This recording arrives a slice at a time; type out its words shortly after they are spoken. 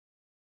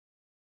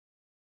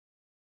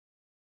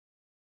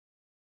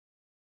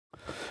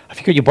If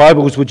you've got your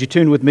Bibles, would you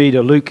turn with me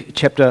to Luke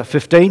chapter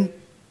 15?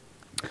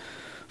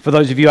 For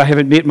those of you I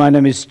haven't met, my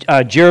name is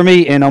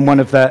Jeremy, and I'm one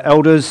of the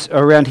elders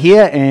around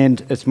here,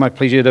 and it's my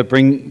pleasure to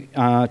bring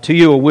to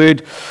you a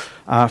word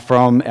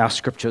from our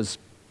scriptures.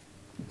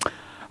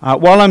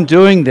 While I'm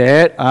doing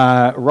that,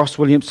 Ross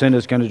Williamson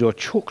is going to do a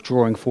chalk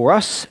drawing for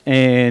us,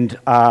 and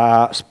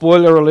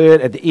spoiler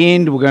alert, at the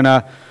end we're going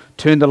to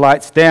turn the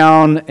lights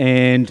down,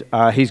 and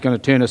he's going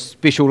to turn a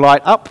special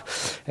light up,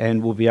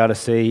 and we'll be able to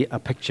see a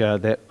picture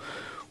that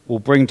will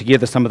bring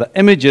together some of the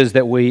images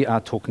that we are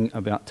talking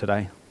about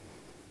today.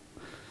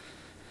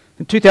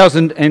 In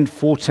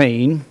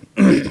 2014,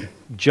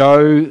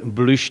 Joe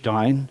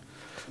Bluestein,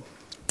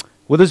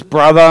 with his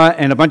brother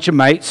and a bunch of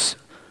mates,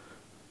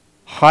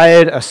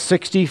 hired a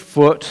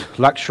 60-foot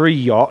luxury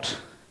yacht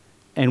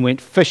and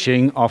went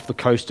fishing off the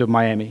coast of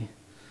Miami.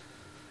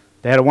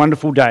 They had a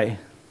wonderful day.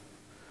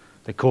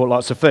 They caught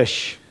lots of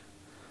fish.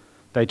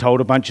 They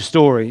told a bunch of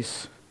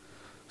stories,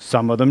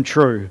 some of them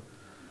true.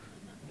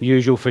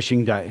 Usual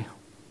fishing day.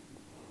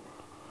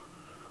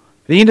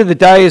 At the end of the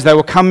day, as they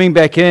were coming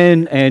back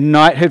in and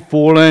night had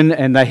fallen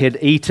and they had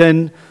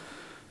eaten,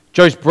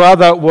 Joe's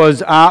brother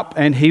was up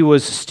and he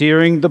was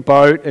steering the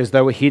boat as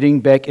they were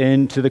heading back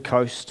into the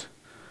coast.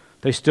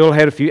 They still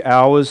had a few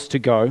hours to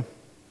go, a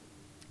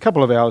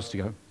couple of hours to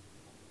go.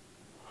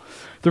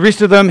 The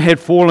rest of them had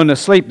fallen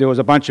asleep. There was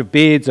a bunch of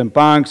beds and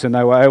bunks and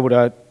they were able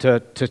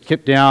to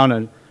keep down,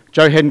 and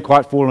Joe hadn't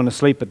quite fallen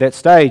asleep at that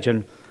stage,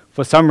 and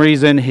for some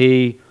reason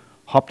he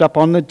hopped up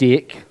on the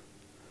deck,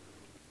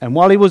 and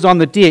while he was on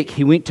the deck,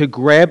 he went to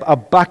grab a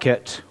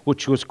bucket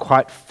which was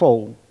quite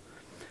full.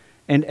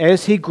 And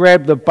as he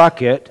grabbed the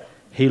bucket,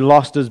 he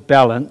lost his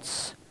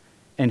balance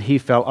and he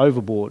fell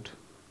overboard.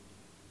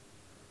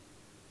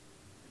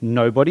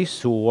 Nobody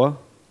saw,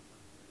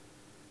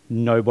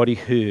 nobody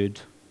heard,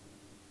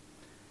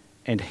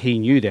 and he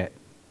knew that.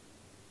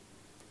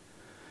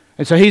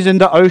 And so he's in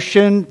the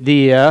ocean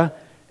there,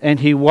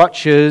 and he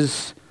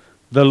watches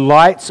the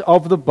lights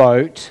of the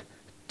boat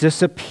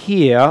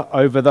disappear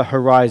over the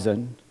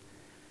horizon,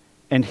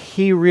 and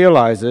he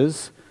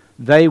realizes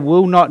they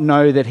will not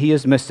know that he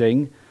is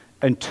missing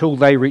until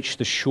they reach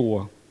the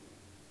shore.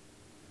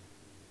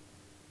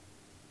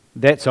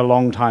 That's a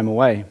long time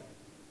away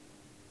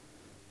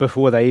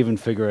before they even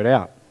figure it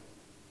out.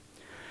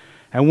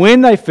 And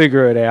when they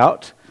figure it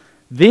out,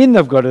 then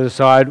they've got to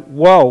decide,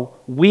 well,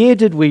 where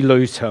did we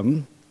lose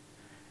him,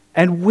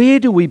 and where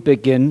do we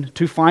begin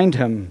to find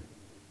him?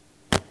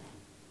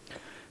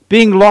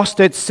 Being lost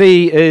at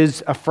sea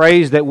is a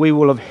phrase that we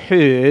will have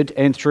heard,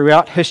 and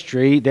throughout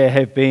history there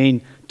have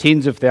been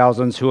tens of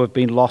thousands who have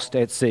been lost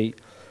at sea.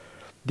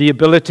 The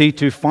ability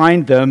to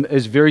find them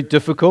is very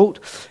difficult,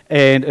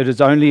 and it is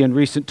only in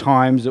recent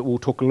times, that we'll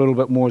talk a little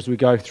bit more as we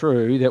go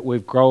through, that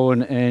we've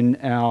grown in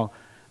our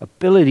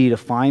ability to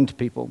find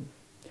people.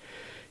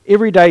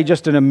 Every day,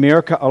 just in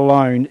America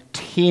alone,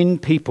 10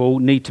 people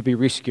need to be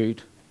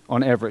rescued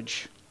on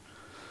average.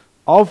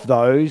 Of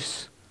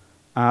those,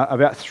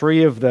 about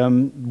 3 of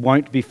them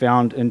won't be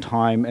found in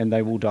time and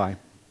they will die.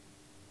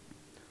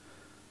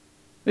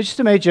 Let's just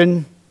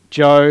imagine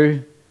Joe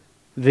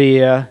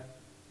there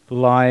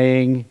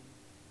lying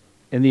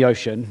in the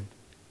ocean,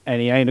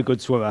 and he ain't a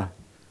good swimmer.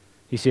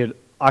 He said,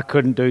 I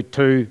couldn't do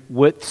 2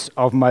 widths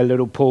of my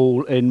little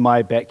pool in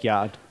my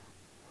backyard.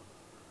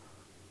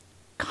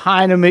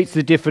 Kind of meets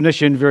the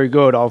definition very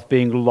good of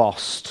being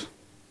lost.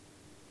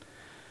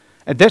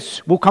 And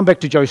we'll come back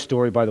to Joe's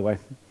story, by the way,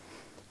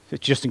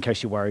 just in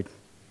case you're worried.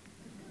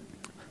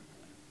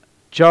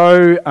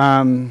 Joe,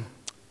 in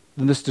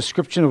this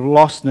description of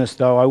lostness,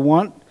 though,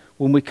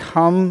 when we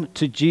come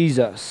to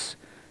Jesus,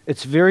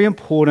 it's very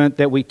important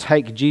that we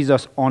take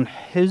Jesus on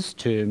his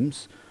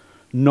terms,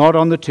 not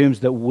on the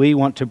terms that we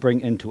want to bring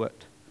into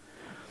it.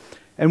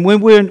 And when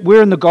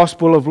we're in the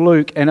Gospel of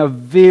Luke, and a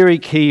very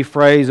key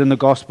phrase in the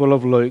Gospel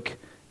of Luke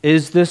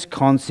is this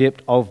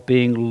concept of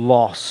being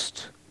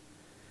lost.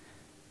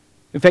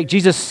 In fact,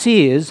 Jesus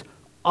says,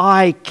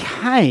 I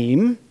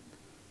came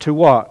to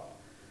what?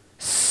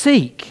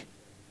 Seek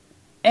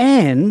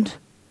and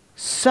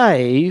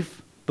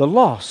save the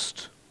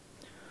lost.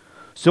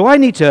 So I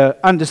need to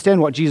understand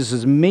what Jesus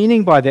is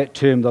meaning by that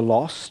term, the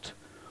lost,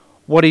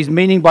 what he's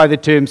meaning by the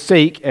term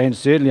seek, and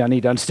certainly I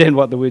need to understand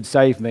what the word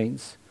save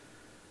means.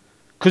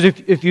 Because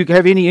if you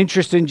have any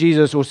interest in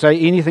Jesus or say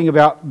anything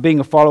about being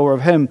a follower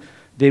of him,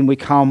 then we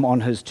come on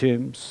his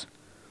terms.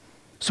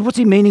 So what's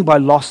he meaning by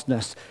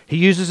lostness? He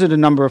uses it in a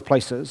number of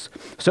places.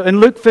 So in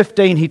Luke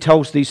 15, he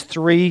tells these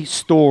 3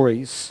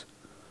 stories.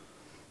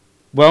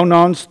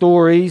 Well-known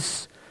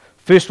stories.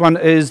 First one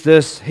is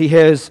this: he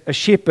has a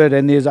shepherd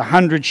and there's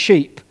 100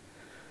 sheep.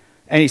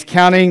 And he's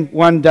counting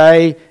one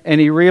day and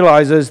he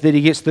realizes that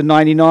he gets the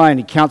 99.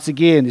 He counts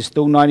again, there's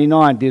still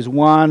 99. There's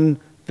one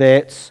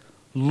that's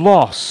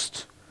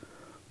lost,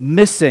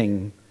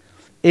 missing,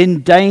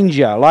 in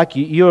danger. Like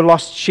you're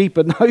lost sheep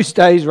in those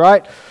days,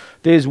 right?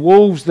 There's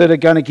wolves that are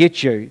going to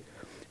get you.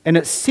 And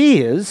it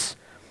says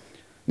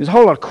There's a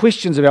whole lot of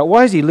questions about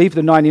why does he leave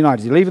the 99?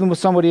 Does he leave them with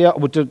somebody else?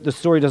 Well, the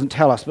story doesn't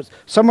tell us. But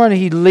somewhere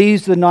he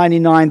leaves the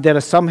 99 that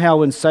are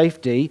somehow in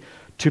safety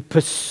to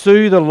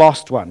pursue the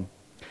lost one.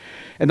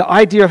 And the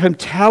idea of him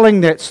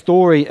telling that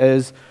story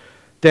is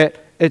that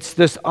it's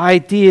this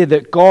idea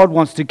that God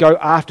wants to go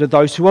after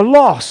those who are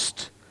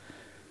lost.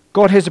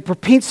 God has a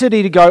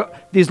propensity to go,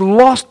 there's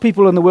lost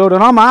people in the world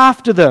and I'm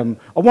after them.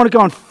 I want to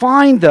go and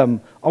find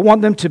them. I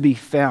want them to be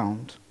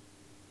found.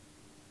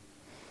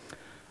 I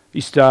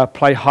used to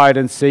play hide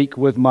and seek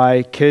with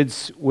my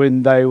kids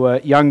when they were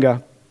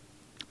younger.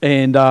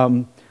 And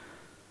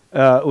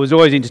it was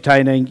always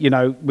entertaining. You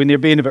know, when they're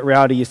being a bit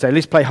rowdy, you say,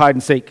 let's play hide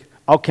and seek.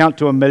 I'll count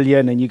to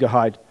 1,000,000 and you go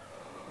hide.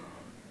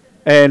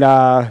 And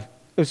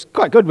it's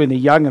quite good when they're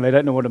young and they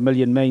don't know what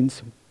 1,000,000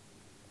 means.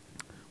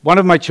 One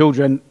of my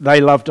children,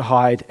 they loved to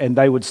hide and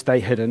they would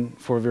stay hidden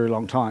for a very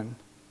long time.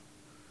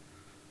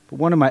 But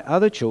one of my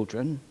other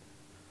children,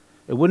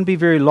 it wouldn't be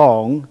very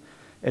long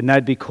and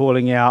they'd be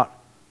calling out,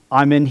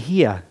 I'm in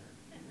here.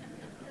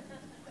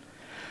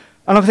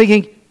 And I'm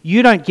thinking,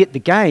 you don't get the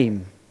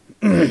game.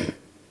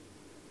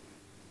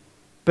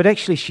 But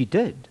actually she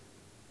did.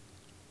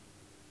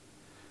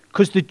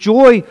 Because the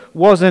joy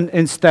wasn't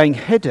in staying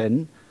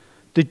hidden,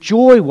 the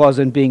joy was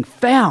in being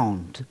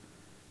found.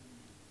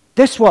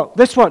 That's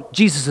what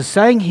Jesus is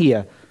saying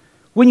here.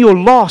 When you're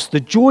lost, the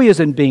joy is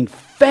in being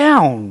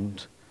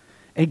found.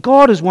 And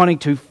God is wanting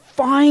to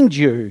find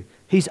you.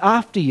 He's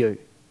after you.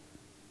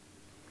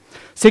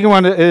 Second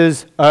one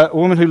is a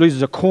woman who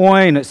loses a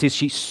coin. It says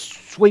she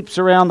sweeps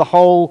around the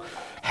whole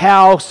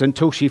house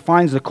until she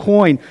finds the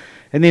coin.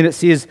 And then it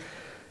says,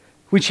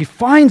 when she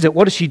finds it,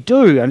 what does she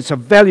do? And it's a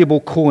valuable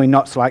coin,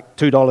 not like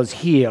 $2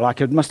 here.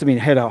 Like it must have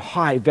had a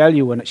high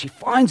value in it. She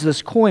finds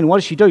this coin. What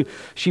does she do?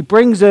 She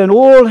brings in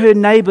all her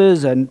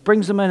neighbors and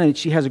brings them in, and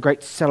she has a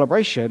great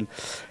celebration.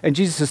 And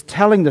Jesus is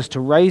telling this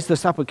to raise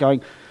this up and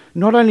going,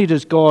 not only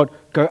does God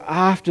go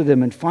after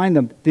them and find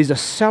them, there's a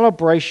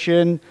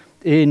celebration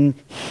in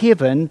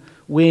heaven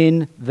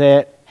when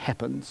that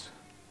happens.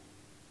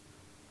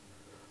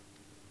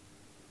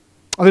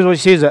 And this is what he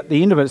says at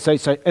the end of it. It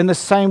says, so in the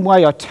same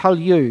way I tell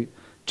you,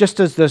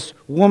 just as this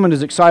woman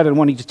is excited and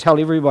wanting to tell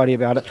everybody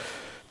about it,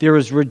 there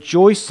is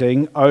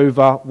rejoicing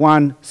over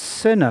one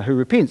sinner who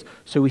repents.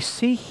 So we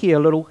see here a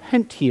little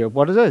hint here of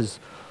what it is.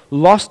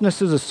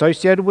 Lostness is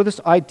associated with this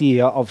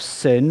idea of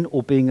sin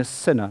or being a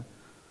sinner.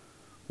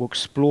 We'll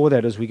explore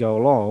that as we go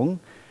along.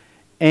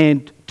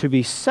 And to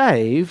be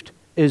saved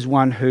is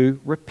one who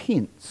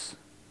repents.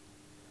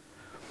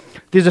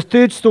 There's a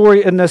third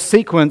story in this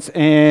sequence,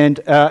 and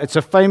it's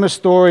a famous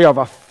story of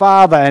a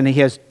father, and he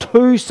has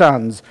two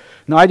sons.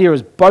 And the idea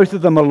is both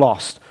of them are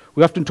lost.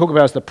 We often talk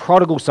about it as the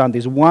prodigal son.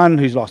 There's one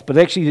who's lost, but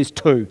actually there's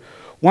two.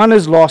 One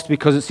is lost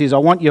because it says, I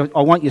want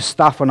your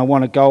stuff and I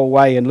want to go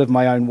away and live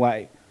my own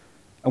way.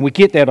 And we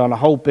get that on a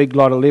whole big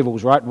lot of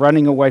levels, right?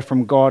 Running away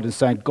from God and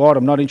saying, God,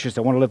 I'm not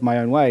interested. I want to live my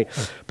own way.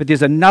 But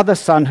there's another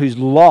son who's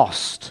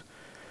lost.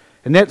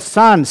 And that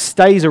son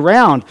stays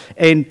around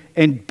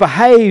and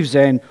behaves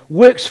and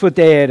works for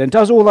dad and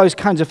does all those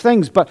kinds of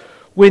things. But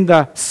when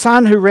the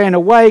son who ran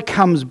away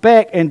comes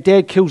back and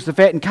dad kills the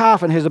fattened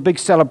calf and has a big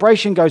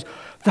celebration, goes,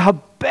 they're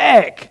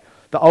back.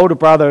 The older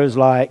brother is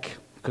like,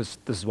 because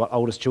this is what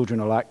oldest children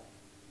are like.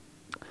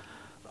 The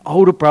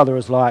older brother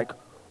is like,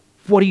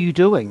 what are you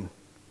doing?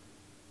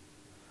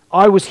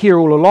 I was here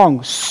all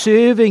along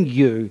serving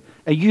you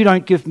and you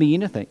don't give me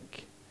anything.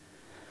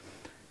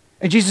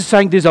 And Jesus is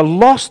saying there's a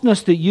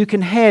lostness that you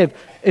can have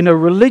in a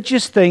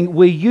religious thing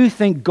where you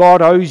think God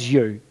owes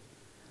you.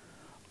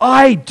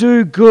 I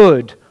do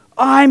good.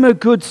 I'm a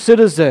good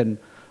citizen.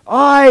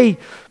 I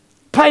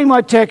pay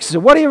my taxes.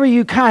 Whatever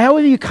you can,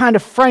 however you kind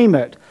of frame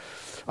it.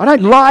 I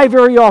don't lie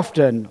very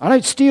often. I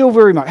don't steal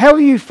very much.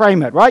 However you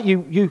frame it, right?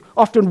 You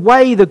often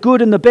weigh the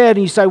good and the bad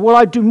and you say, well,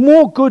 I do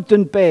more good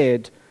than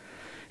bad.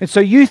 And so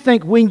you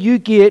think when you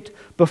get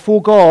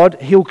before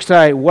God, he'll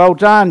say, well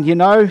done, in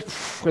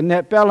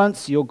that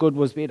balance, your good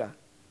was better.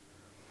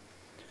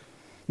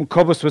 What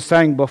Cobus was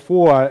saying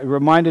before, it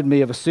reminded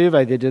me of a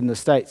survey they did in the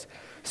States.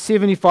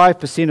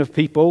 75% of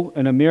people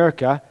in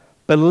America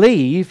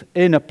believe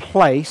in a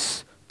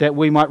place that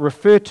we might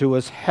refer to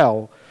as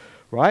hell,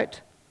 right?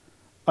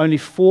 Only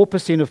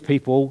 4% of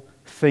people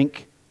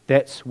think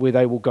that's where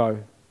they will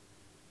go.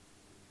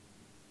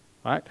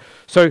 Right?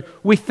 So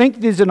we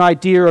think there's an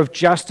idea of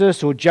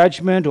justice or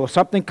judgment or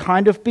something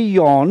kind of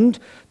beyond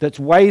that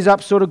weighs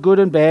up sort of good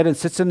and bad and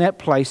sits in that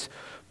place,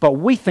 but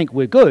we think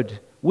we're good.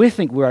 We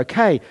think we're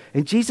okay.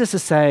 And Jesus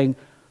is saying,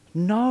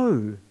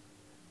 no,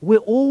 we're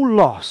all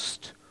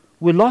lost.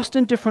 We're lost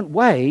in different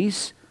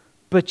ways,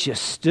 but you're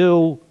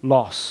still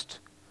lost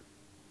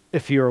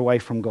if you're away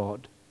from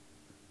God.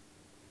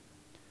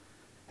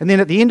 And then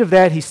at the end of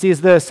that, he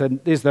says this,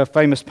 and there's the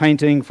famous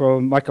painting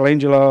from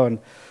Michelangelo, and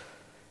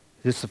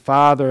there's the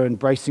father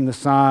embracing the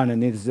son,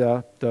 and there's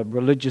the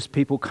religious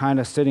people kind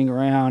of sitting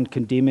around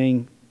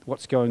condemning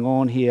what's going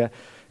on here.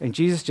 And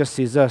Jesus just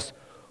says this,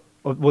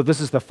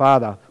 this is the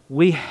father.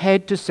 We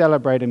had to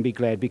celebrate and be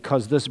glad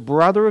because this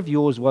brother of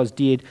yours was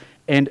dead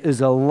and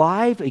is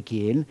alive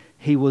again.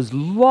 He was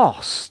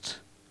lost,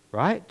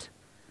 right?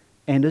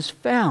 And is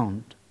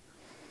found.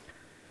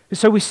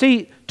 So we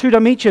see two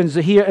dimensions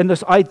here in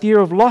this idea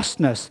of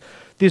lostness.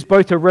 There's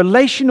both a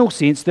relational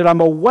sense that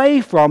I'm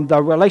away from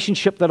the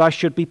relationship that I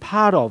should be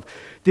part of.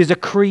 There's a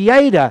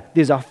creator,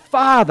 there's a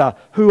father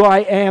who I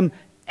am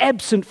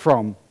absent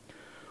from.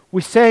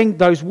 We sang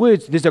those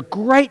words, there's a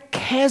great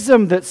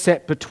chasm that's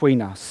sat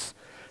between us.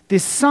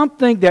 There's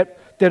something that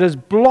is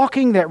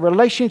blocking that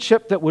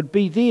relationship that would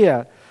be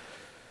there.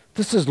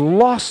 This is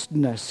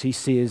lostness, he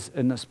says,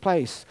 in this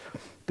place.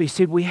 But he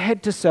said we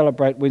had to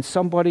celebrate when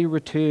somebody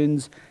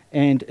returns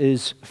and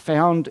is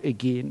found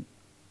again.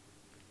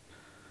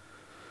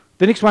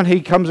 The next one he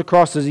comes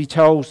across as he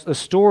tells a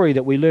story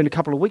that we learned a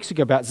couple of weeks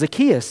ago about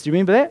Zacchaeus. Do you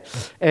remember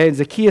that? And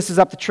Zacchaeus is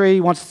up the tree,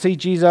 wants to see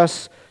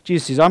Jesus.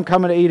 Jesus says, I'm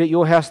coming to eat at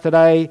your house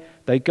today.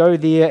 They go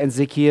there, and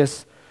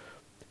Zacchaeus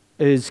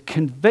is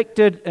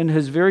convicted in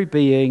his very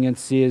being and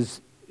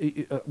says,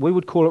 we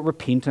would call it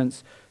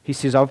repentance. He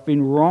says, I've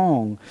been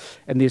wrong.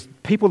 And there's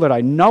people that I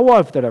know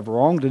of that I've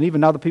wronged, and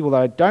even other people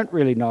that I don't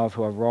really know of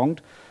who I've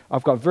wronged.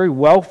 I've got very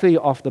wealthy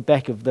off the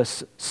back of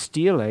this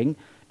stealing.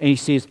 And he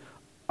says,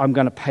 I'm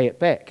going to pay it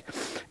back.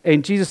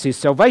 And Jesus says,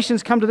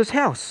 salvation's come to this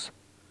house.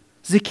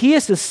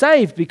 Zacchaeus is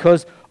saved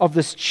because of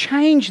this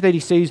change that he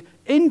sees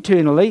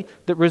internally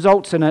that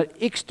results in an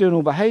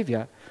external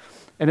behavior.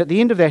 And at the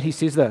end of that, he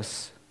says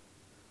this,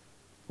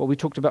 what we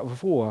talked about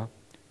before,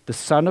 the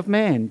Son of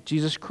Man,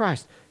 Jesus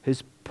Christ,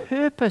 his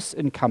purpose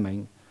in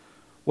coming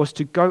was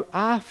to go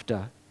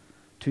after,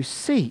 to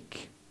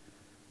seek,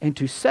 and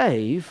to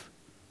save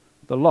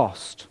the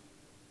lost.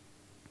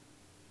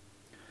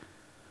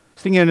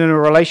 Thinking in a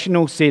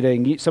relational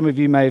setting, some of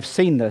you may have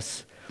seen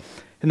this.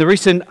 In the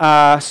recent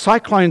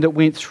cyclone that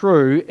went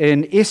through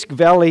in Esk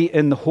Valley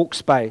in the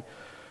Hawke's Bay,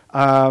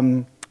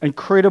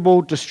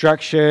 incredible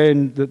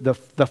destruction,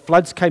 the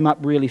floods came up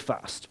really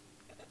fast.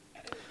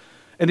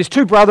 And there's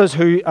two brothers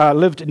who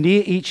lived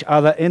near each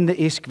other in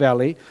the Esk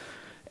Valley,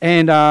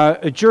 and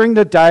during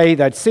the day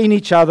they'd seen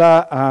each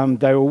other,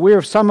 they were aware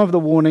of some of the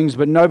warnings,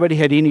 but nobody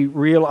had any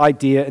real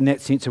idea in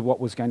that sense of what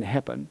was going to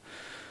happen.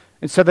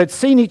 And so they'd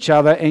seen each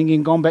other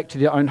and gone back to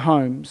their own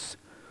homes.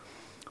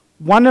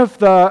 One of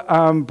the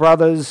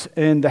brothers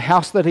in the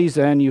house that he's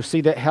in, you'll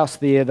see that house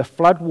there, the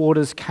flood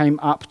waters came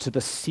up to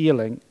the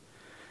ceiling.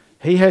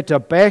 He had to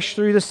bash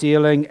through the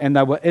ceiling, and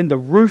they were in the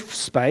roof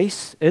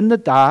space, in the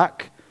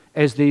dark,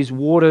 as these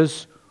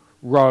waters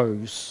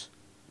rose.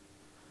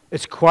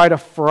 It's quite a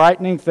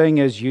frightening thing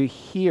as you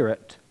hear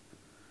it.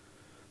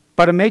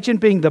 But imagine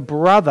being the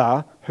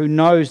brother who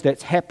knows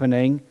that's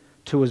happening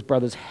to his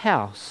brother's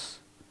house.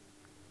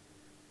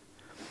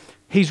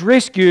 He's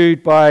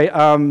rescued by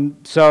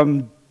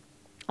some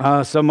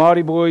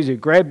Māori boys who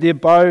grabbed their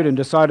boat and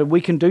decided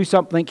we can do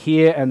something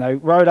here, and they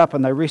rowed up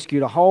and they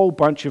rescued a whole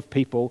bunch of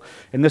people.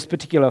 And this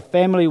particular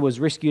family was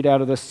rescued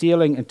out of the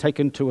ceiling and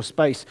taken to a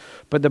space,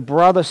 but the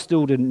brother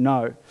still didn't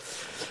know.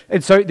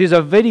 And so there's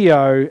a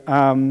video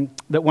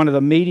that one of the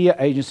media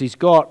agencies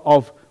got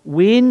of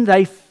when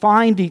they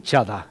find each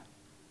other.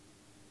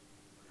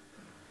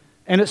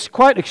 And it's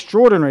quite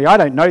extraordinary. I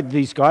don't know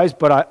these guys,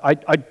 but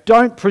I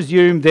don't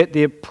presume that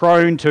they're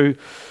prone to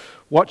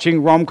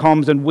watching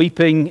rom-coms and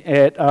weeping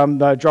at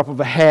the drop of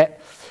a hat.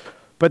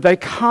 But they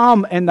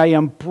come and they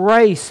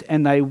embrace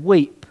and they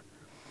weep.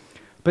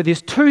 But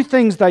there's two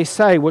things they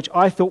say which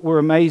I thought were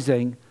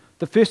amazing.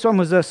 The first one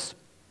was this.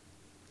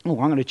 Oh,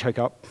 I'm going to choke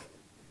up.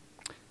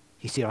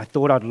 He said, I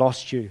thought I'd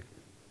lost you.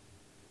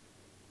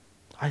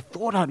 I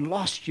thought I'd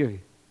lost you.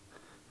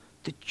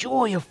 The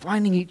joy of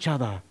finding each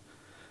other.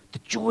 The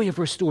joy of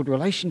restored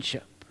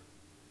relationship.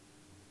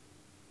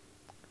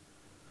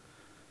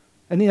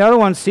 And the other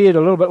one said a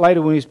little bit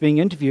later when he was being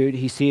interviewed,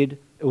 he said,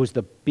 it was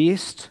the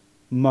best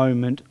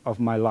moment of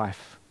my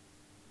life.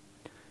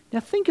 Now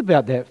think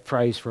about that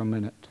phrase for a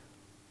minute.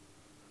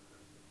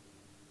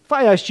 If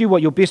I asked you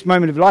what your best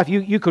moment of life,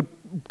 you could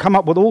come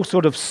up with all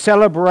sort of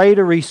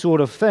celebratory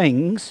sort of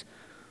things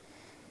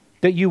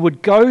that you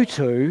would go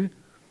to.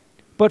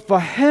 But for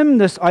him,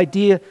 this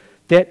idea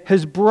that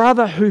his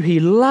brother who he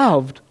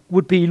loved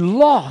would be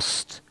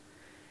lost,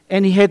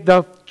 and he had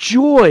the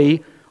joy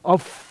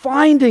of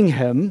finding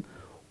him,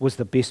 was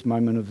the best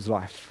moment of his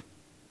life.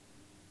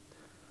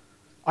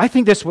 I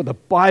think that's what the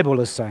Bible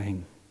is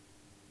saying.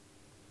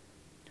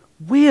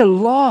 We're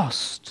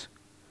lost.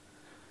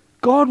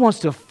 God wants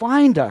to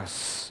find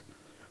us,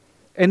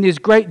 and there's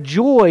great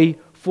joy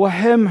for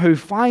him who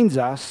finds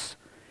us,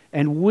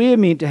 and we're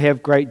meant to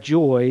have great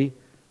joy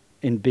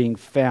in being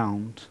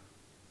found.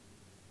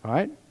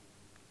 Right?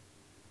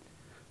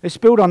 Let's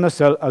build on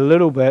this a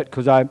little bit,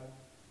 because I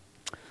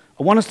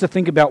want us to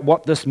think about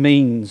what this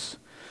means.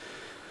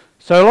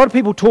 So a lot of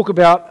people talk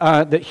about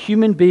that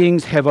human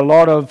beings have a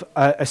lot of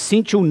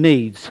essential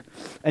needs.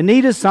 A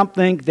need is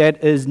something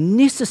that is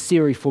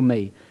necessary for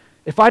me.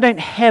 If I don't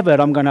have it,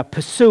 I'm going to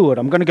pursue it.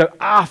 I'm going to go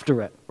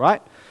after it,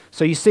 right?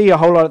 So you see a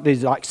whole lot of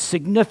these like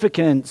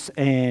significance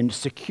and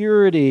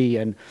security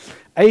and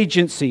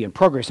agency and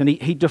progress, and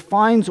he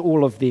defines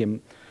all of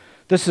them.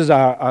 This is,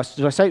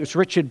 did I say it's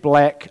Richard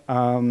Black,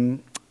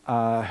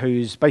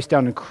 who's based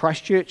down in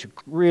Christchurch, a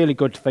really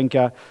good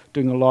thinker,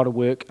 doing a lot of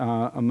work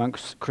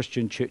amongst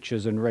Christian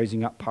churches and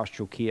raising up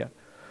pastoral care.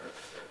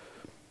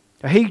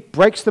 He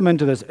breaks them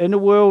into this inner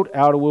world,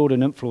 outer world,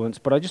 and influence,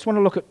 but I just want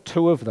to look at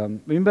two of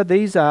them. Remember,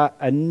 these are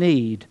a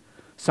need,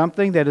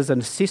 something that is a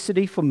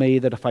necessity for me,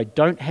 that if I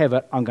don't have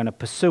it, I'm going to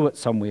pursue it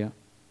somewhere.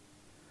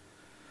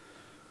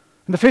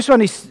 And the first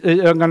one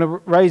I'm going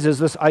to raise is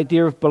this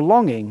idea of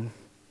belonging.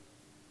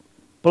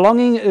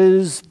 Belonging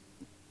is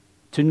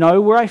to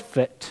know where I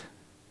fit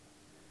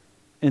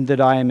and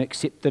that I am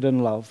accepted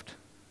and loved.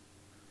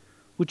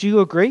 Would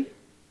you agree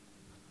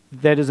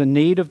that is a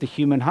need of the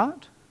human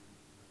heart?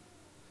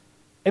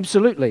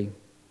 Absolutely.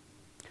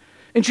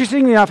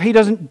 Interestingly enough, he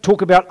doesn't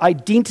talk about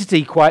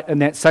identity quite in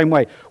that same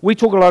way. We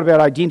talk a lot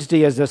about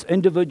identity as this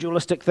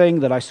individualistic thing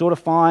that I sort of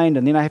find,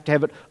 and then I have to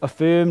have it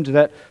affirmed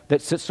that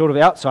sits sort of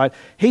outside.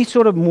 He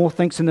sort of more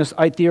thinks in this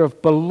idea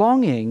of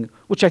belonging,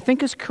 which I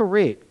think is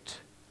correct.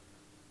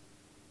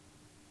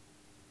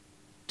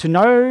 To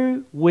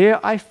know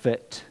where I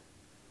fit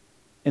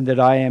and that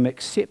I am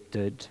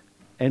accepted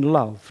and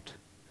loved.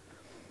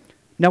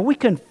 Now, we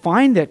can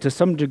find that to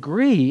some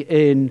degree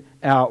in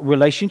our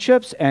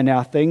relationships and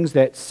our things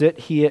that sit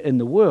here in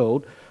the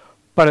world,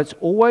 but it's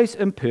always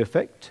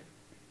imperfect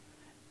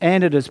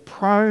and it is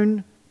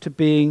prone to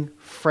being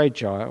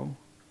fragile.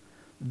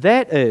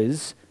 That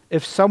is,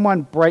 if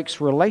someone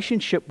breaks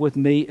relationship with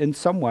me in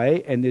some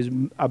way, and there's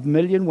a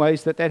million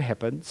ways that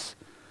happens,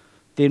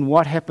 then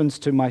what happens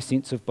to my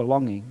sense of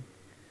belonging?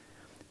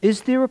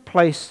 Is there a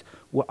place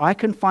where I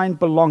can find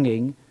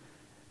belonging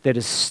that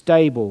is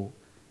stable,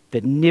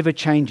 that never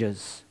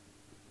changes,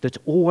 that's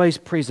always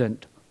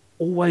present,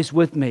 always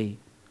with me,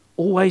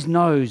 always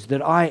knows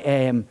that I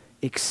am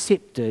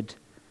accepted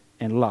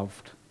and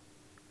loved?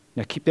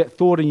 Now keep that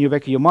thought in your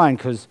back of your mind,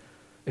 because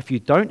if you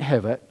don't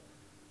have it,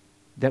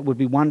 that would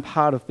be one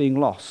part of being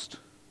lost.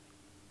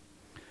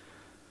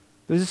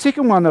 There's a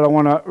second one that I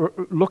want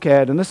to look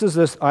at, and this is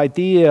this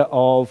idea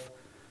of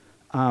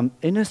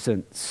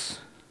innocence.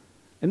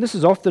 And this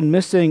is often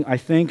missing, I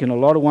think, in a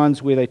lot of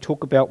ones where they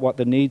talk about what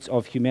the needs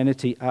of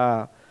humanity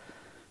are.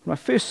 When I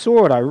first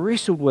saw it, I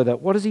wrestled with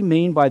it. What does he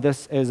mean by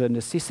this as a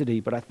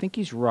necessity? But I think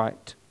he's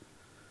right.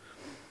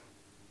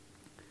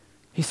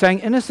 He's saying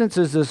innocence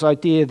is this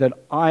idea that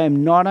I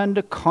am not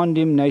under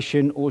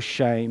condemnation or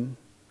shame.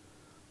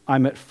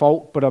 I'm at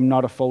fault, but I'm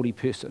not a faulty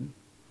person.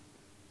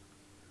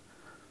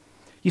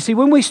 You see,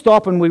 when we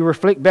stop and we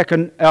reflect back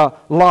on our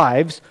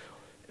lives,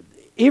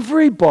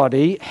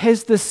 everybody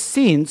has this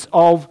sense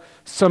of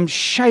some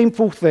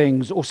shameful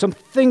things or some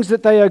things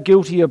that they are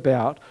guilty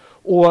about,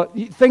 or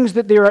things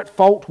that they're at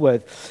fault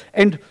with.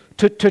 And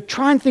to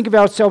try and think of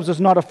ourselves as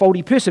not a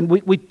faulty person,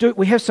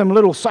 we have some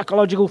little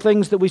psychological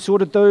things that we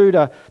sort of do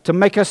to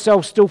make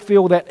ourselves still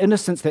feel that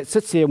innocence that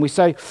sits there. And we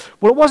say,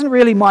 well, it wasn't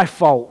really my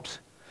fault.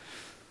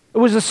 It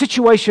was a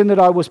situation that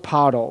I was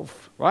part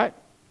of, right?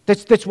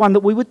 That's one that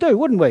we would do,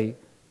 wouldn't we?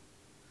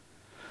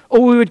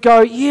 Or we would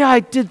go, yeah,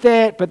 I did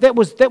that, but that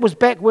was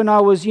back when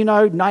I was,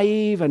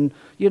 naive and,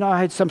 I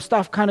had some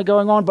stuff kind of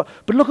going on. But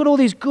look at all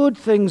these good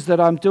things that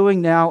I'm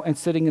doing now and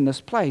sitting in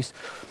this place.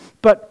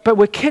 But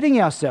we're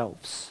kidding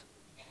ourselves.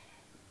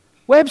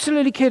 We're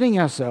absolutely kidding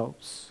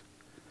ourselves.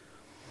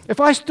 If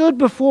I stood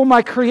before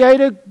my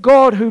Creator,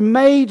 God who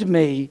made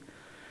me,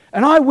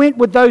 and I went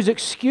with those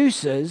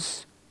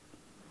excuses,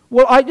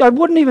 well, I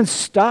wouldn't even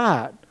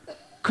start,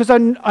 because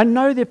I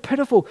know they're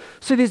pitiful.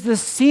 So there's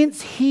this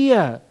sense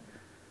here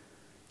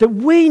that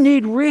we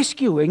need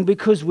rescuing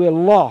because we're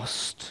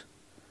lost.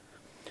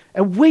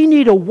 And we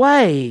need a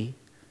way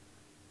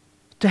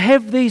to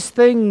have these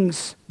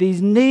things,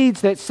 these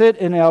needs that sit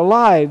in our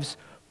lives,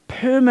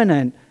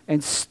 permanent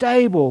and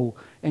stable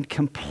and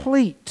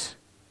complete.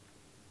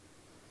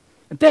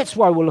 And that's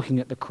why we're looking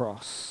at the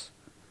cross,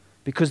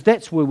 because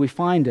that's where we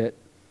find it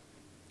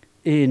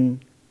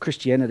in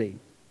Christianity.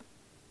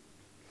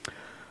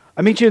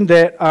 I mentioned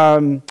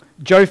that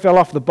Joe fell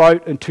off the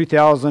boat in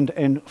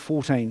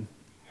 2014.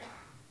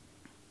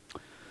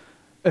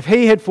 If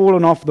he had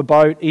fallen off the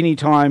boat any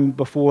time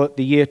before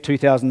the year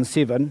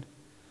 2007,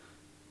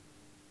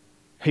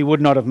 he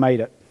would not have made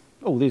it.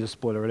 Oh, there's a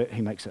spoiler alert,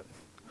 he makes it.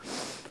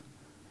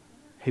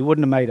 He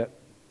wouldn't have made it.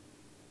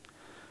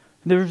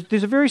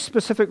 There's a very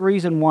specific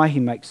reason why he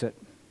makes it.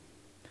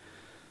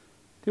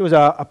 There was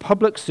a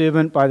public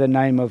servant by the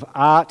name of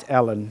Art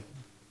Allen.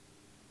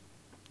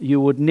 You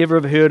would never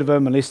have heard of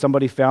him unless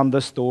somebody found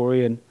this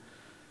story.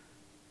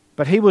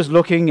 But he was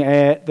looking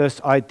at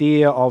this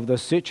idea of the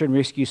search and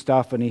rescue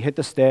stuff, and he hit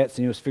the stats,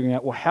 and he was figuring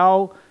out, well,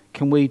 how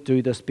can we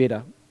do this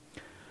better?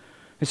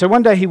 And so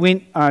one day he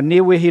went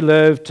near where he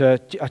lived to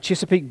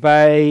Chesapeake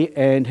Bay,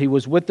 and he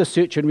was with the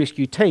search and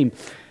rescue team.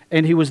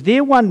 And he was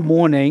there one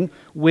morning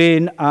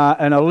when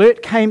an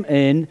alert came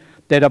in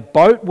that a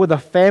boat with a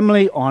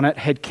family on it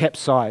had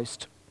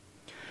capsized.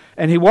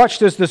 And he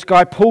watched as this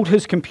guy pulled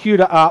his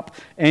computer up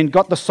and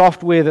got the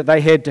software that they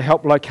had to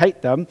help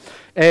locate them.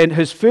 And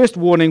his first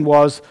warning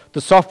was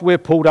the software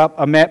pulled up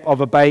a map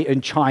of a bay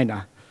in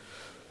China.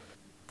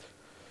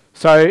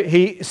 So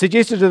he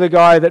suggested to the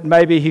guy that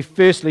maybe he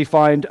firstly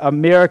find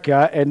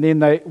America and then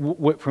they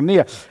work from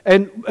there.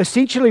 And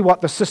essentially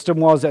what the system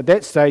was at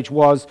that stage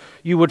was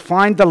you would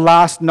find the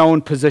last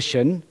known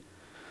position,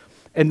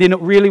 and then it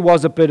really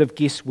was a bit of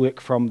guesswork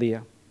from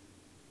there.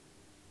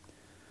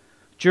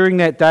 During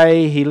that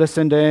day, he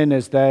listened in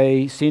as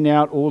they sent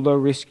out all the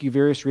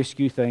various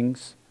rescue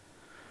things.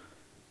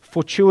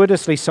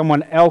 Fortuitously,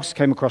 someone else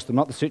came across them,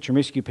 not the search and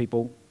rescue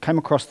people, came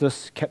across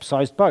this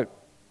capsized boat.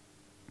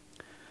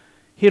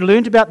 He had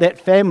learned about that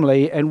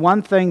family, and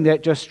one thing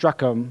that just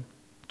struck him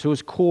to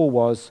his core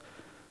was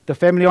the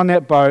family on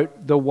that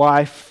boat, the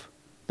wife,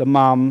 the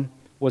mum,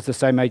 was the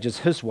same age as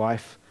his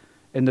wife,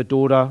 and the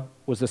daughter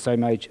was the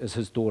same age as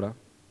his daughter.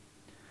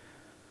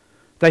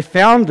 They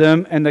found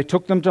them and they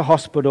took them to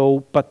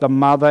hospital, but the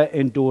mother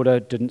and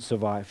daughter didn't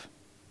survive.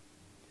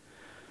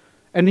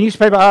 And the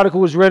newspaper article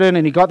was written,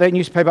 and he got that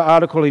newspaper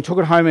article, and he took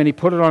it home and he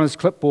put it on his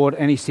clipboard,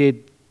 and he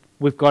said,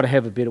 we've got to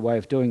have a better way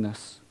of doing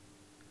this.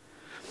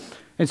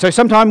 And so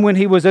sometime when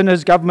he was in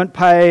his government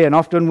pay, and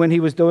often when he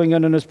was doing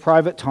it in his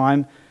private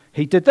time,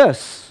 he did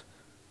this.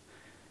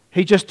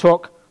 He just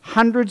took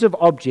hundreds of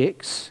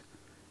objects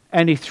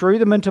and he threw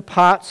them into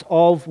parts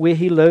of where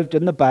he lived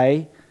in the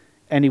bay,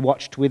 and he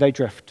watched where they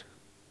drift.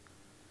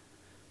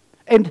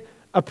 And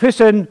a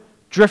person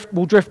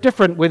will drift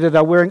different whether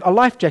they're wearing a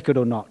life jacket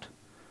or not.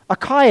 A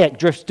kayak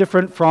drifts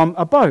different from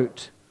a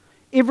boat.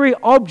 Every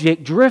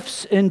object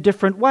drifts in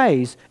different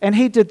ways. And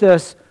he did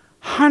this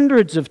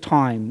hundreds of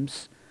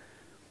times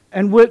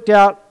and worked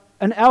out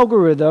an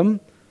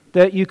algorithm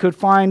that you could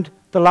find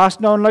the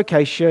last known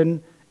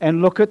location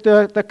and look at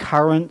the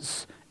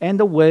currents and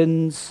the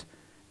winds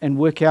and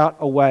work out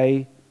a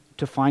way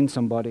to find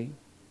somebody.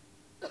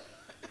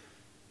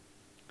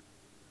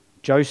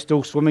 Joe's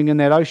still swimming in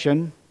that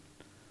ocean.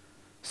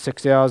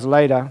 6 hours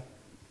later,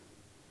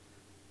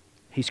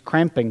 he's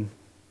cramping.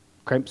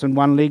 Cramps in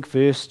one leg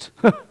first.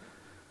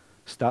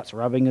 Starts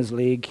rubbing his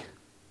leg,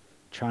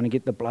 trying to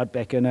get the blood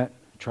back in it,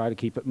 try to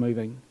keep it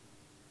moving.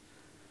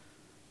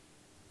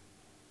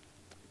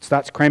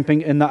 Starts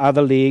cramping in the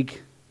other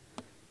leg,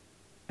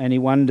 and he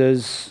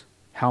wonders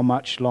how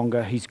much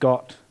longer he's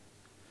got.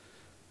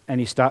 And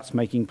he starts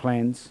making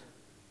plans.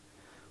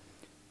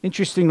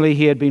 Interestingly,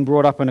 he had been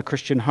brought up in a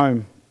Christian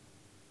home,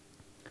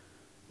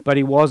 but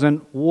he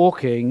wasn't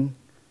walking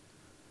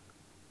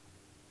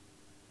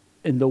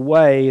in the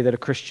way that a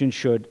Christian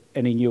should,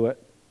 and he knew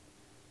it.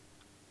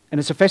 And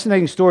it's a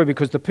fascinating story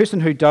because the person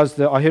who does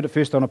I heard it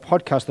first on a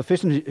podcast, the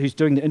person who's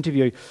doing the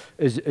interview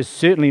is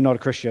certainly not a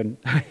Christian.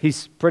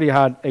 He's pretty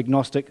hard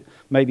agnostic,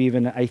 maybe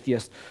even an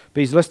atheist.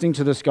 But he's listening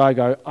to this guy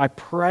go, I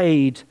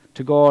prayed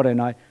to God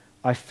and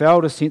I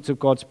felt a sense of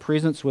God's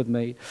presence with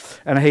me.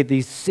 And I had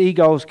these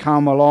seagulls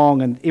come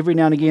along, and every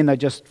now and again they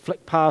just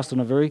flick past in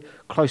a very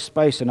close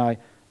space, and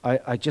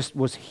I just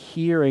was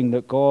hearing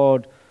that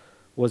God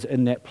was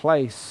in that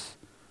place,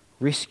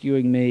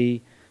 rescuing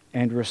me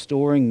and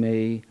restoring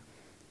me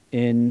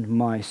in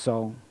my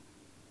soul.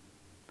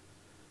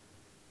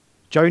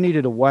 Joe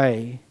needed a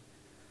way,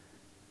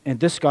 and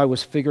this guy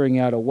was figuring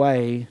out a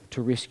way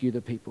to rescue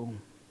the people.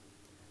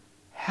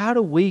 How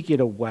do we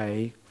get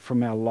away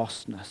from our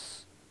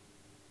lostness?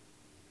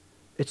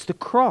 It's the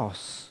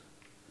cross.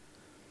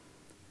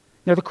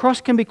 Now, the cross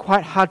can be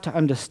quite hard to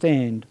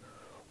understand.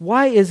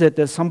 Why is it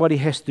that somebody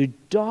has to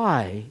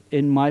die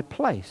in my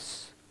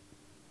place?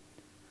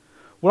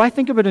 Well, I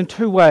think of it in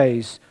two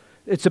ways.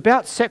 It's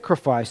about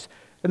sacrifice.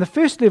 And the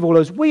first level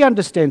is we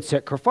understand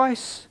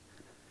sacrifice.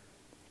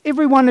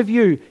 Every one of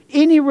you,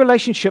 any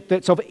relationship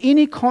that's of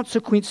any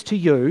consequence to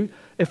you,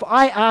 if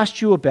I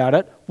asked you about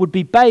it, would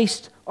be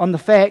based on the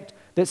fact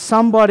that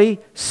somebody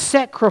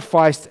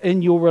sacrificed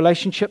in your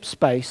relationship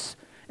space,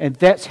 and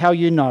that's how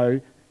you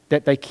know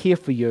that they care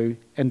for you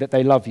and that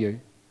they love you.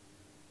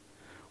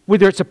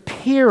 Whether it's a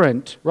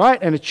parent, right,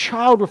 and a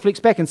child reflects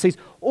back and sees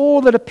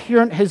all that a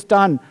parent has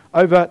done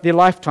over their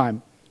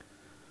lifetime.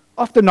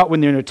 Often not when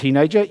they're a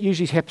teenager. It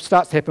usually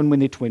starts to happen when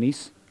they're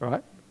 20s,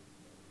 right?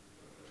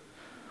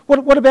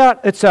 What about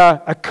it's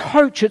a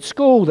coach at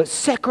school that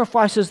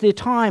sacrifices their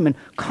time and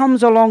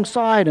comes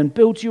alongside and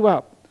builds you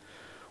up?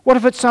 What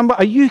if it's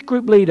a youth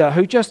group leader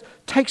who just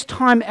takes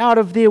time out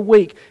of their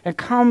week and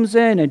comes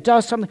in and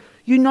does something?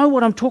 You know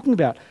what I'm talking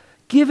about.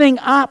 Giving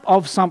up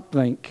of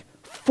something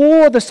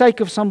for the sake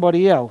of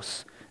somebody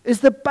else is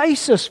the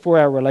basis for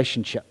our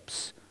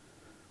relationships.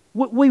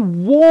 We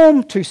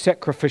warm to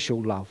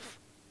sacrificial love.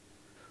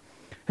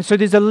 And so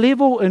there's a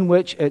level in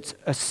which it's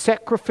a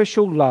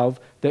sacrificial love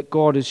that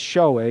God is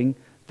showing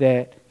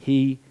that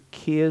He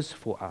cares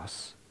for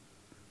us.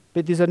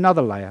 But there's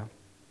another layer.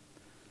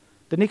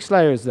 The next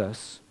layer is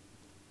this.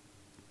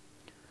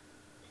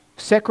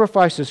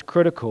 Sacrifice is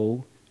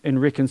critical in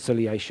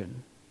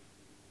reconciliation.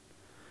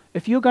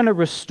 If you're going to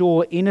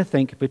restore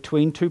anything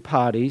between two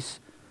parties,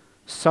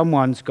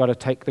 someone's got to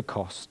take the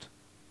cost.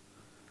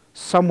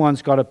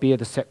 Someone's got to bear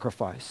the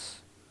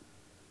sacrifice.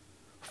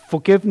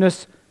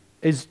 Forgiveness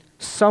is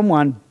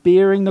someone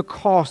bearing the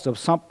cost of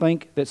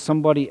something that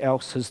somebody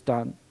else has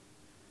done.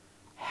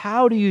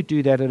 How do you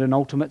do that in an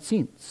ultimate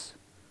sense?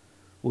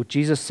 Well,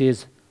 Jesus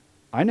says,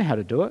 I know how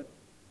to do it.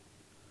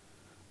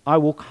 I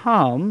will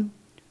come,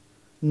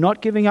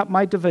 not giving up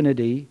my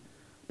divinity,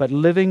 but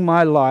living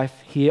my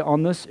life here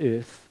on this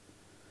earth,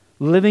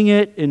 living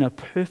it in a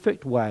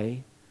perfect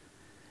way,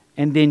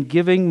 and then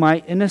giving my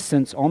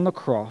innocence on the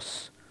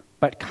cross,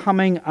 but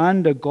coming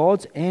under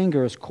God's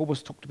anger, as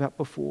Corbus talked about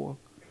before,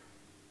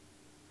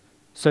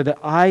 so that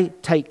I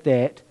take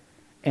that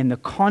and the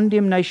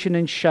condemnation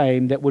and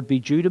shame that would be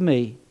due to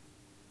me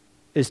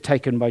is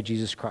taken by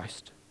Jesus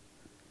Christ.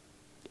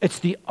 It's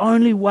the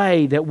only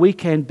way that we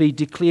can be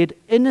declared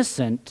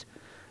innocent,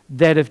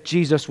 that if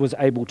Jesus was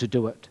able to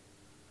do it.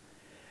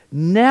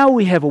 Now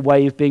we have a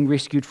way of being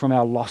rescued from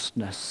our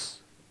lostness.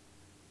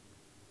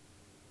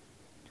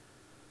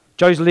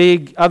 Joe's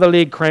other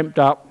leg cramped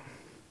up,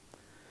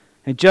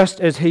 and just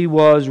as he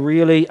was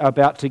really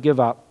about to give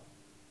up,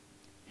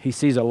 he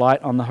sees a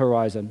light on the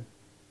horizon.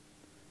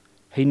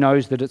 He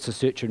knows that it's a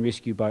search and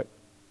rescue boat.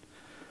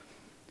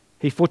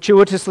 He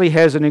fortuitously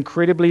has an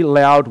incredibly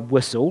loud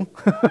whistle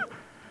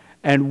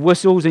and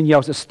whistles and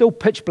yells. It's still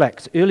pitch black.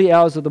 It's early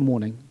hours of the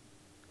morning.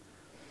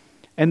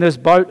 And this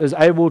boat is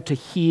able to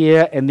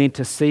hear and then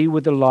to see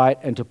with the light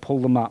and to pull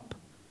them up.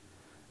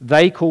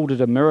 They called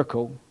it a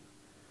miracle.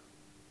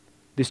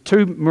 There's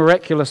two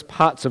miraculous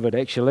parts of it,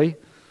 actually.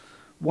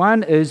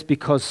 One is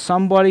because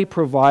somebody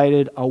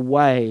provided a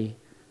way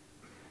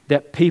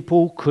that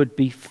people could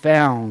be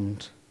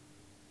found.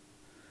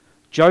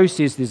 Joe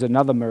says there's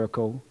another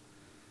miracle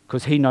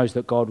because he knows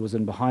that God was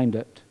in behind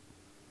it.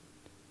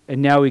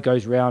 And now he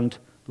goes around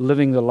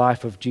living the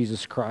life of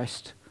Jesus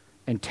Christ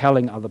and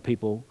telling other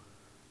people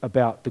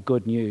about the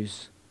good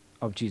news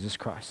of Jesus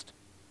Christ.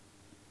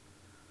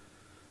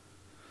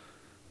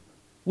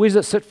 Where does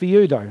it sit for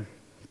you, though?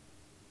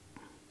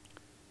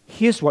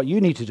 Here's what you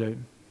need to do.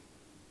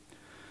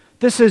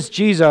 This is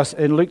Jesus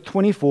in Luke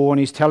 24, and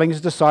he's telling his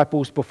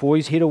disciples before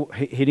he's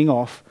heading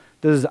off.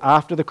 This is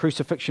after the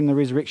crucifixion and the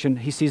resurrection.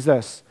 He says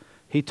this.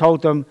 He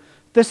told them,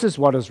 this is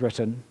what is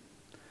written.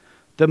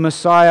 The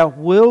Messiah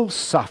will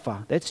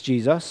suffer, that's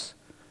Jesus,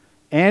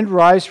 and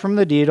rise from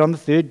the dead on the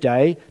third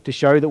day to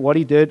show that what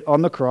he did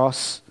on the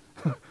cross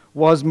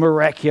was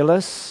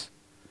miraculous.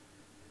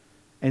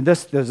 And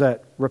this is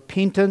it.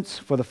 Repentance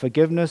for the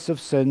forgiveness of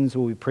sins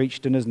will be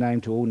preached in his name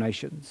to all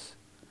nations.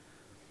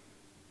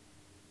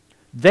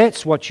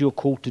 That's what you're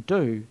called to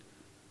do.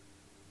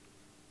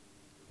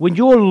 When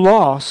you're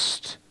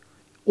lost,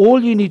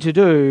 all you need to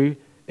do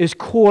is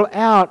call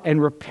out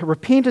and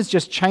repent has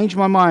just changed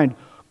my mind.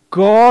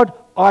 God,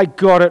 I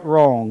got it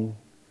wrong.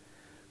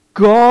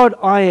 God,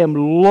 I am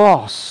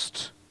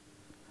lost.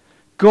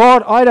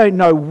 God, I don't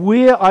know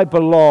where I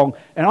belong,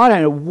 and I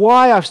don't know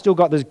why I've still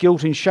got this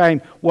guilt and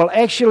shame. Well,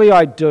 actually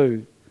I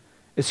do.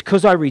 It's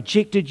because I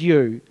rejected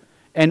you,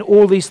 and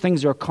all these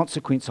things are a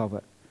consequence of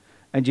it.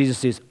 And Jesus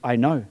says, I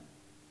know.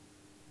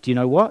 Do you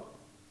know what?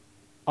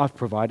 I've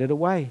provided a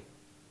way.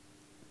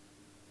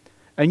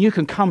 And you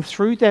can come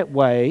through that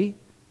way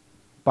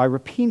by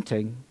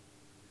repenting.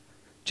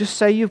 Just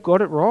say you've got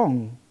it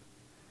wrong.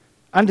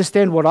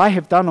 Understand what I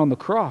have done on the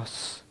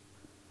cross.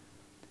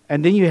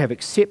 And then you have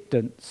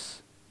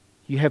acceptance,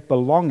 you have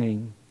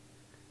belonging,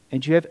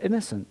 and you have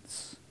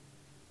innocence.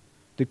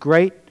 The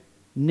great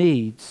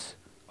needs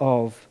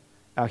of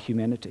our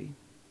humanity.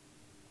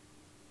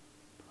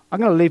 I'm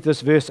going to leave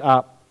this verse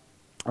up.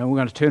 And we're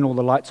going to turn all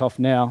the lights off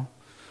now.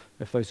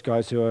 If those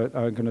guys who are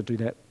going to do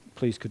that,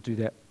 please could do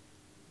that.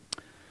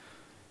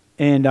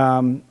 And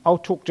I'll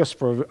talk just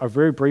for a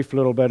very brief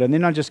little bit, and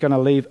then I'm just going to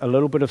leave a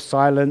little bit of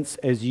silence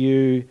as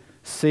you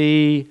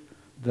see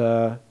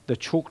the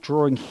chalk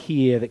drawing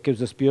here that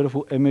gives us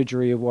beautiful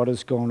imagery of what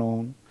has gone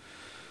on.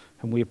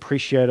 And we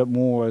appreciate it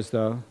more as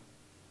the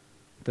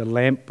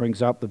lamp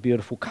brings up the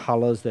beautiful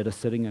colors that are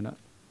sitting in it.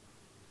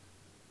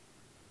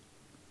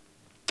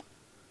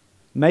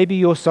 Maybe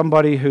you're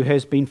somebody who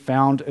has been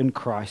found in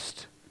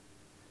Christ.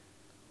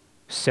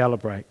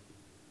 Celebrate.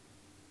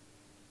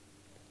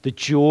 The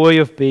joy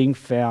of being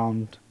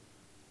found.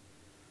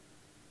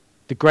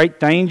 The great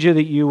danger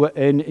that you were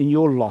in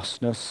your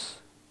lostness.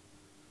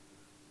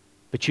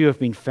 But you have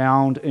been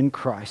found in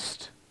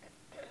Christ.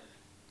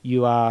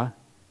 You are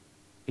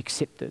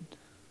accepted.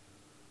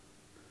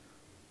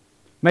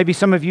 Maybe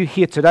some of you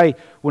here today,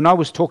 when I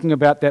was talking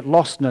about that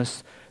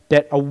lostness,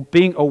 that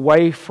being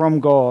away from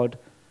God,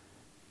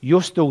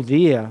 you're still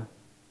there.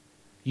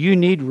 You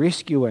need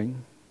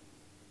rescuing.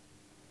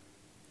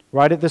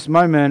 Right at this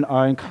moment,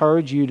 I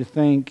encourage you to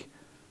think,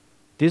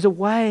 there's a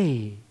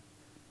way.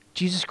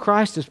 Jesus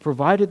Christ has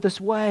provided this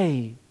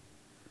way.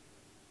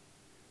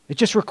 It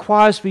just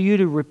requires for you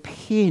to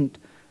repent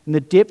in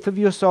the depth of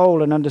your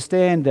soul and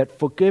understand that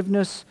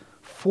forgiveness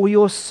for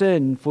your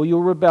sin, for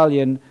your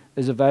rebellion,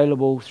 is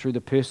available through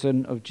the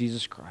person of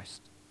Jesus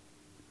Christ.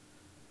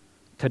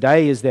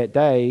 Today is that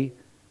day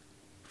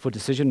for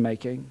decision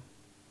making.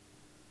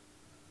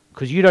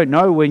 Because you don't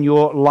know when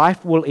your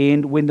life will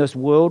end, when this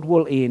world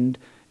will end,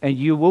 and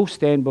you will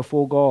stand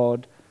before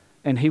God,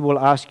 and He will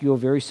ask you a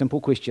very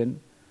simple question.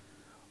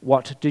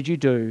 What did you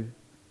do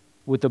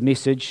with the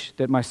message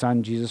that my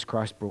Son Jesus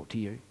Christ brought to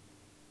you?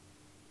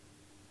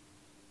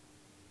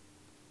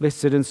 Let's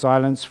sit in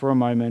silence for a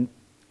moment,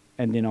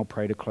 and then I'll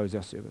pray to close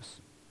our service.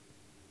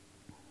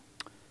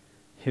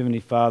 Heavenly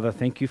Father,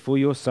 thank you for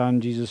your Son,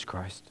 Jesus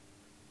Christ.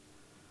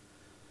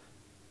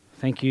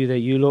 Thank you that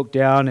you looked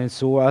down and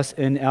saw us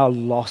in our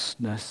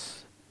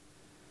lostness,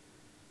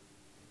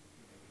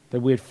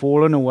 that we had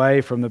fallen away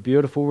from the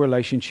beautiful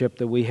relationship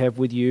that we have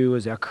with you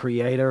as our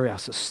Creator, our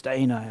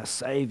Sustainer, our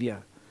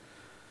Savior.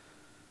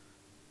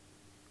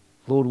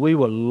 Lord, we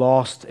were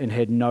lost and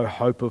had no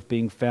hope of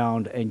being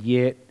found, and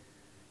yet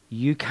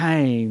you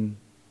came,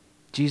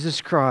 Jesus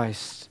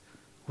Christ,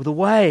 with a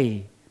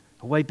way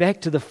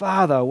back to the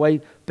Father, a way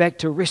back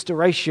to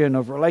restoration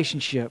of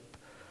relationship,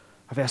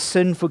 of our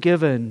sin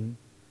forgiven,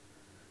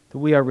 that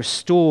we are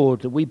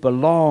restored, that we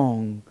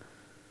belong,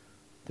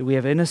 that we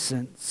have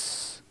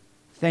innocence.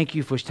 Thank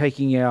you for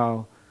taking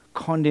our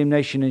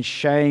condemnation and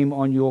shame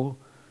on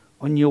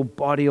your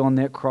body on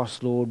that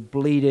cross, Lord,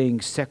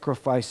 bleeding,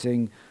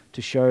 sacrificing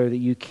to show that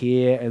you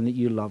care and that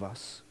you love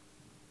us.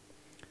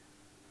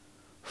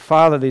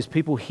 Father, there's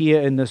people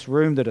here in this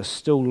room that are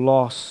still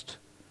lost.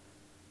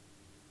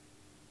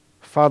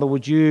 Father,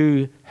 would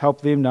you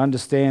help them to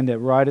understand that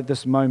right at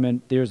this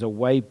moment there is a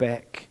way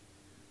back?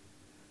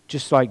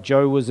 Just like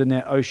Joe was in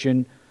that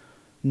ocean,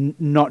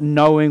 not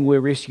knowing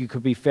where rescue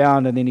could be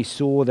found, and then he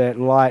saw that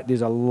light.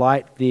 There's a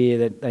light there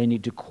that they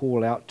need to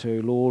call out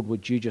to. Lord,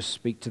 would you just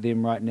speak to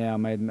them right now?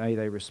 May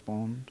they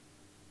respond.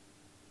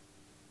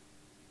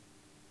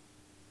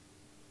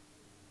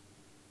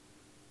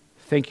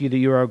 Thank you that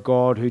you are a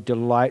God who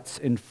delights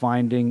in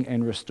finding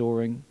and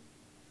restoring.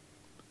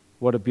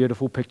 What a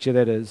beautiful picture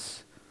that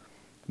is.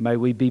 May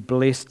we be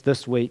blessed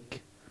this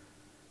week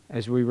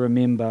as we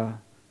remember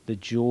the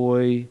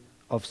joy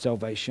of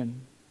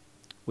salvation.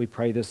 We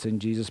pray this in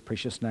Jesus'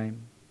 precious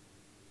name.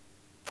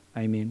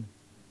 Amen.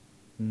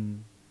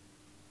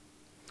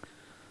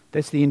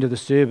 That's the end of the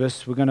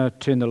service. We're going to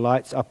turn the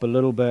lights up a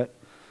little bit.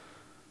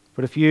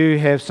 But if you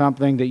have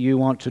something that you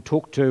want to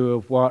talk to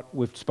of what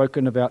we've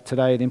spoken about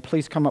today, then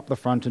please come up the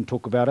front and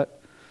talk about it.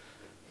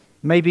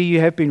 Maybe you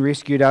have been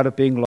rescued out of being lost.